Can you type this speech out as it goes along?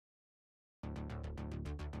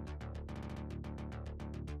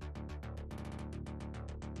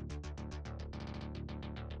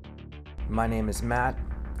My name is Matt,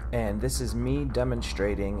 and this is me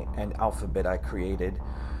demonstrating an alphabet I created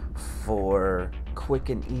for quick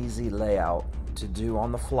and easy layout to do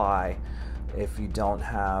on the fly if you don't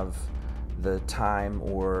have the time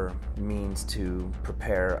or means to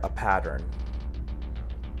prepare a pattern.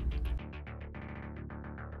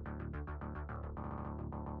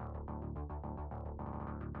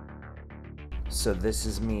 So this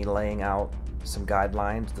is me laying out some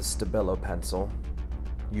guidelines, the Stabilo pencil.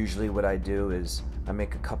 Usually what I do is I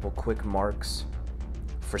make a couple quick marks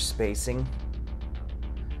for spacing,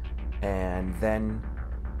 and then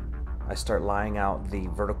I start laying out the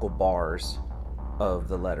vertical bars of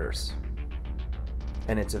the letters.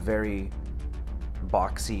 And it's a very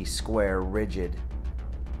boxy, square, rigid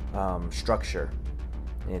structure.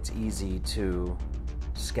 And it's easy to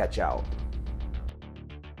sketch out.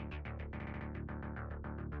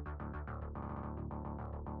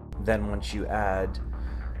 Then once you add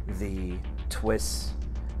the twists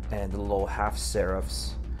and the little half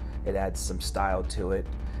serifs, it adds some style to it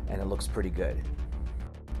and it looks pretty good.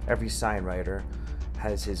 Every sign writer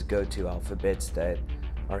has his go-to alphabets that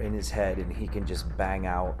are in his head and he can just bang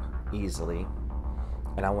out easily,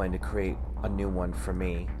 and I wanted to create a new one for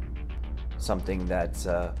me, something that's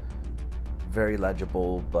very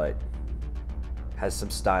legible but has some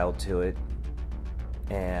style to it,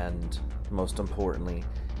 and most importantly,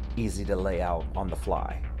 easy to lay out on the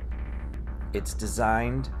fly. It's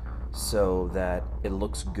designed so that it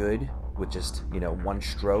looks good with just, one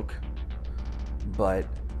stroke, but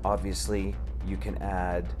obviously you can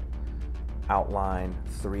add outline,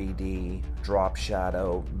 3D, drop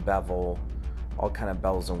shadow, bevel, all kind of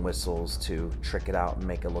bells and whistles to trick it out and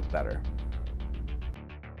make it look better.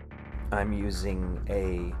 I'm using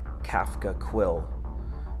a Kafka quill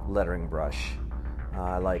lettering brush.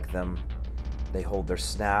 I like them. They hold their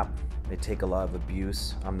snap. They take a lot of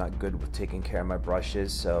abuse. I'm not good with taking care of my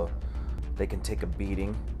brushes, so they can take a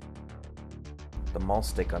beating. The maul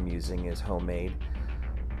stick I'm using is homemade.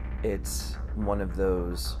 It's one of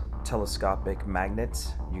those telescopic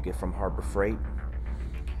magnets you get from Harbor Freight,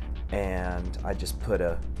 and I just put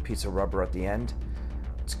a piece of rubber at the end.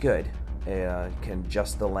 It's good. You can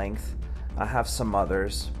adjust the length. I have some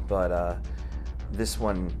others, but this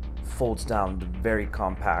one folds down very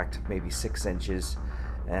compact, maybe 6 inches,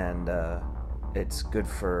 and it's good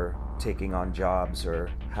for taking on jobs or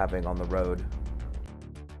having on the road.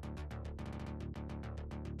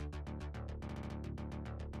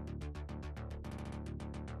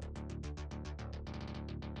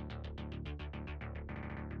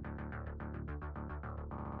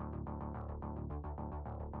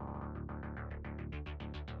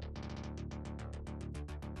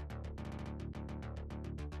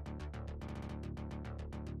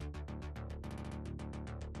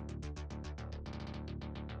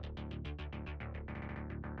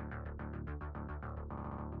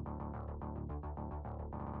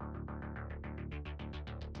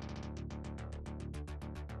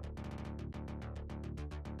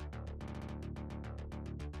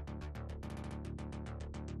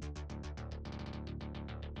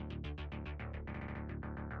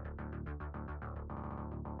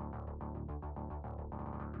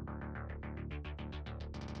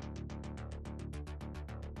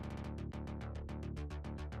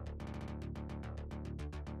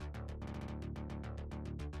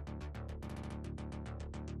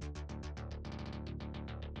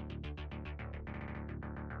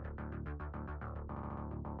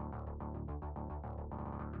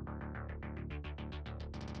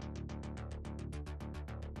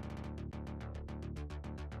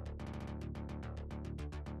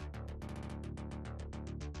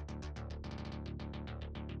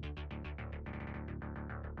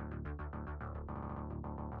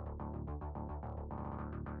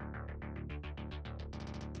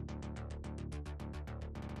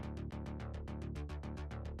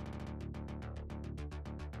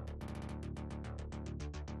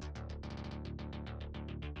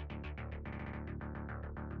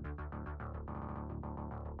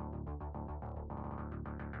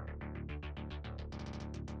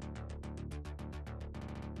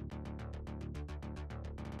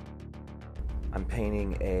 I'm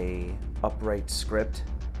painting a upright script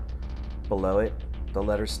below it. The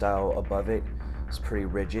letter style above it is pretty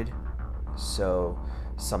rigid, so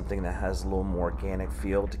something that has a little more organic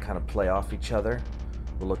feel to kind of play off each other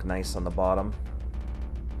will look nice on the bottom.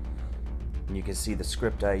 And you can see the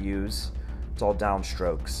script I use, it's all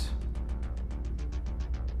downstrokes.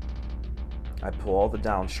 I pull all the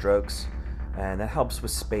downstrokes, and that helps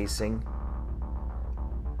with spacing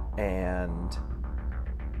and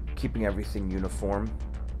keeping everything uniform.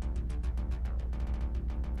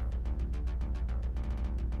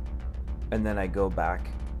 And then I go back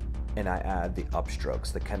and I add the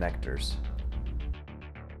upstrokes, the connectors.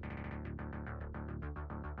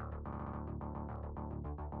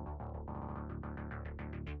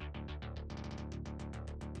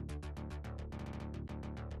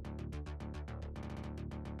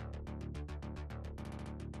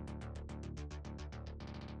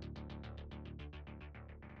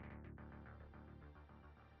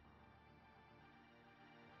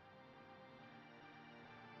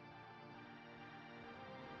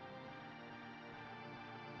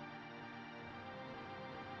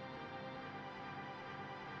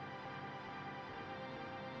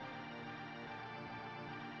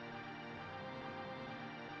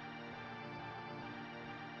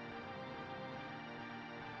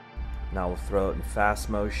 Now we'll throw it in fast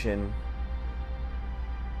motion,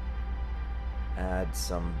 add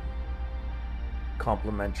some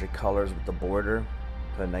complementary colors with the border,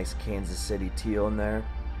 put a nice Kansas City teal in there,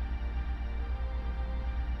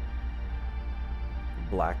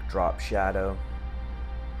 black drop shadow,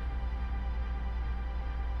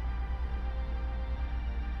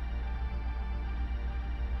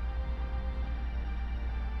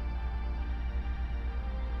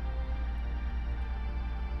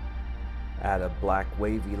 add a black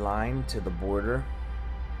wavy line to the border,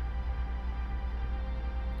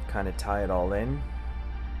 kind of tie it all in,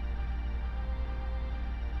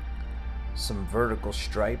 some vertical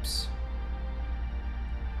stripes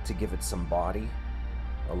to give it some body,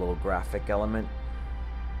 a little graphic element,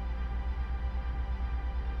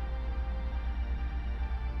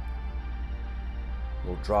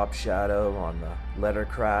 little drop shadow on the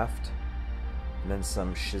lettercraft, and then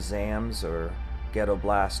some Shazams or Ghetto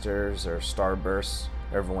Blasters or Starbursts.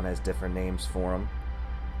 Everyone has different names for them.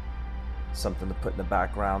 Something to put in the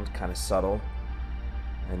background, kind of subtle.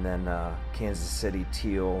 And then Kansas City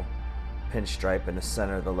teal pinstripe in the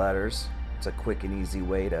center of the letters. It's a quick and easy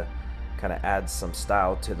way to kind of add some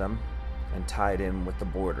style to them and tie it in with the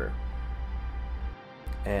border.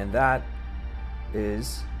 And that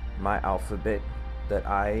is my alphabet that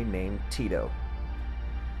I named Tito,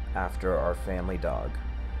 after our family dog.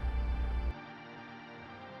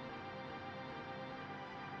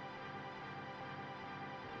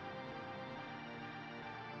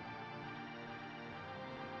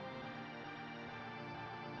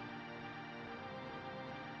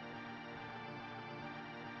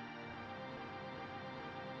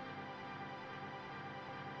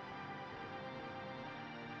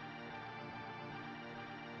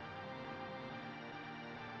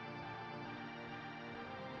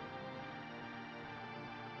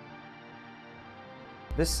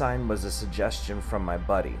 This sign was a suggestion from my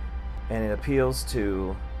buddy, and it appeals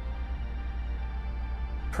to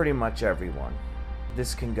pretty much everyone.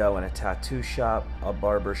 This can go in a tattoo shop, a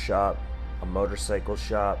barber shop, a motorcycle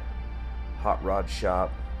shop, hot rod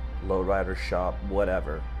shop, lowrider shop,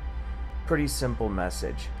 whatever. Pretty simple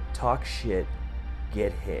message. Talk shit,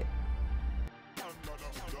 get hit.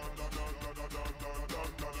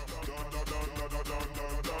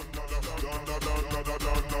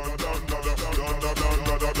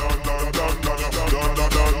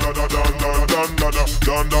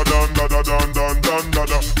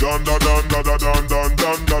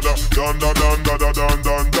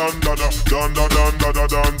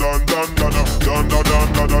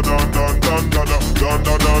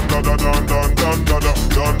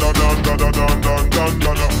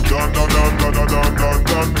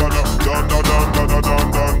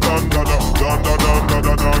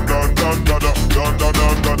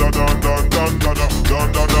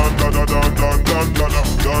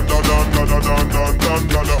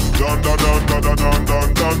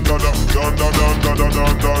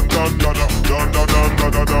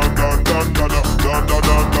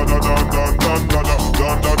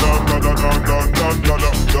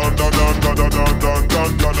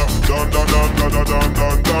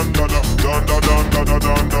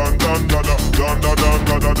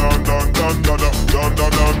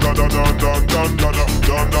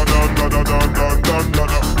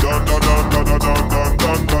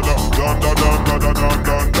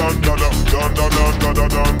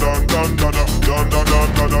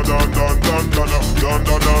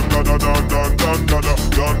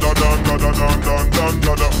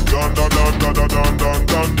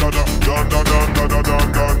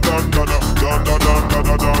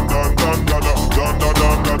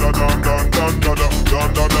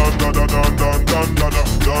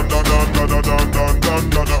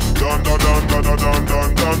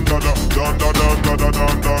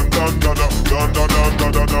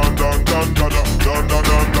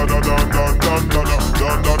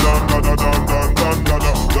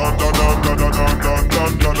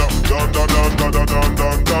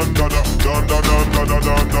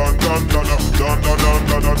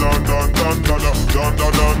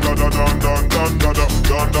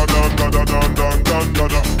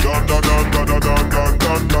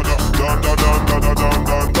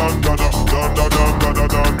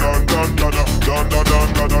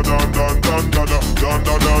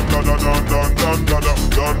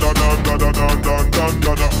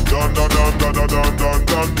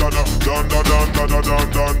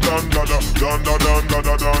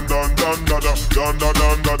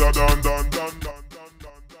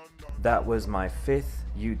 That was my 5th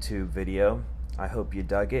YouTube video. I hope you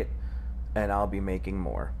dug it, and I'll be making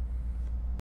more.